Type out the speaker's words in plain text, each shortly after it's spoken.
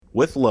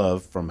With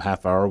love from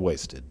Half Hour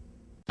Wasted.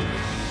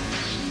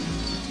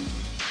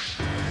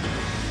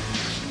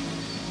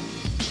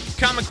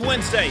 Comic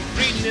Wednesday,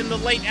 reading in the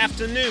late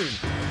afternoon.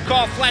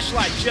 Call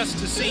Flashlight just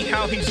to see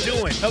how he's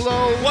doing.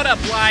 Hello? What up,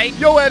 Light?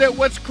 Yo, Edit,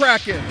 what's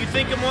cracking? You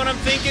thinking what I'm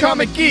thinking?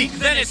 Comic Geek.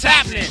 Then it's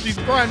happening. These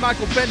Brian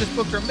Michael Bendis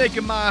books are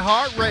making my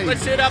heart race.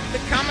 Let's hit up the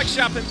comic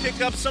shop and pick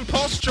up some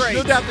pulse trades.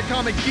 No doubt the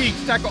Comic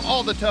Geeks tackle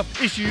all the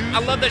tough issues. I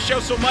love that show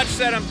so much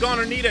that I'm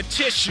gonna need a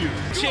tissue.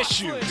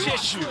 Tissue.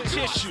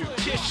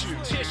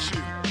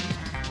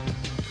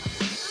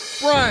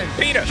 Brian,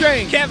 Peter,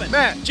 James, Kevin,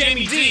 Matt,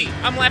 Jamie D.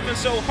 I'm laughing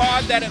so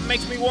hard that it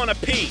makes me want to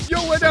pee. Yo,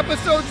 what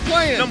episode's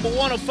playing? Number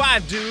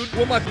 105, dude.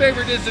 Well, my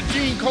favorite is the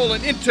Gene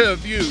Colan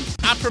interview.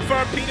 I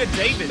prefer Peter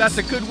David. That's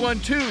a good one,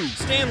 too.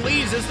 Stan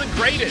Lee's is the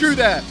greatest. True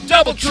that.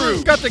 Double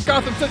true. Got the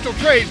Gotham Central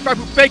Trades by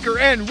Baker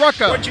and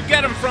Rucka. Where'd you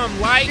get them from,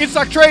 Light? It's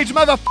like Trades, It's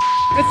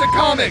a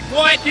comic.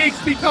 What? Geek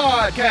Speak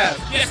Podcast.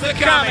 Yes, the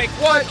comic.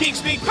 What? Geek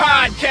Speak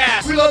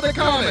Podcast. We love the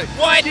comic.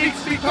 What? Geek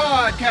Speak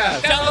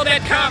Podcast. Download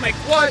that comic.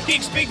 What?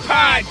 Geek Speak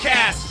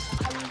Podcast.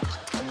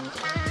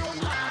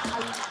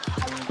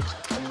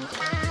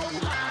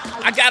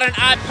 I got an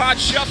iPod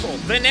Shuffle.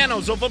 The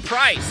Nano's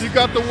overpriced. You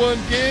got the one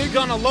gig?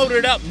 Gonna load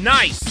it up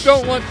nice.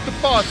 Don't want the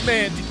boss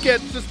man to get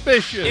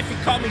suspicious. If he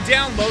caught me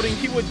downloading,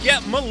 he would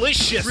get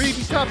malicious.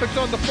 Reading topics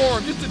on the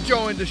forum just to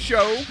join the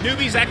show.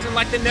 Newbies acting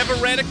like they never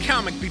read a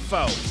comic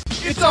before.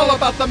 It's all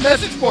about the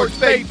message boards,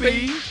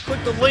 baby.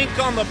 Click the link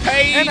on the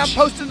page. And I'm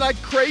posting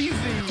like crazy.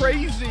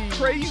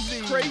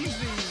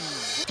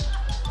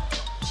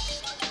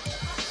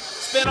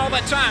 Spent all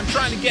that time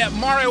trying to get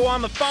Mario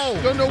on the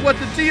phone. Don't know what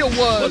the deal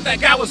was. But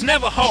that guy was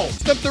never home.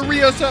 Stump the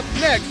Rios up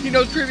next. He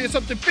knows trivia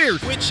something fierce.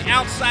 Which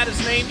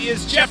outsider's name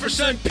is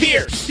Jefferson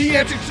Pierce. He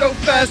answered so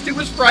fast it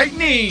was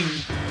frightening.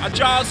 Our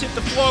jaws hit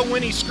the floor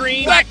when he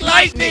screamed. Black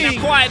lightning!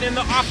 Now quiet in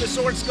the office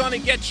or it's gonna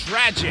get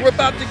tragic. We're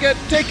about to get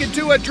taken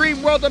to a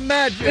dream world of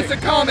magic. It's a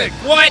comic.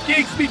 What?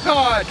 Geek Speak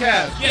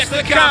Podcast. Yes,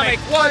 the comic.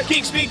 What?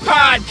 Geek Speak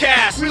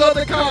Podcast. We love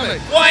the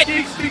comic. What?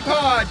 Geek Speak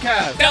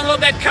Podcast. Download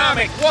that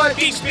comic. What?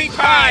 Geek Speak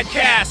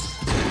Podcast.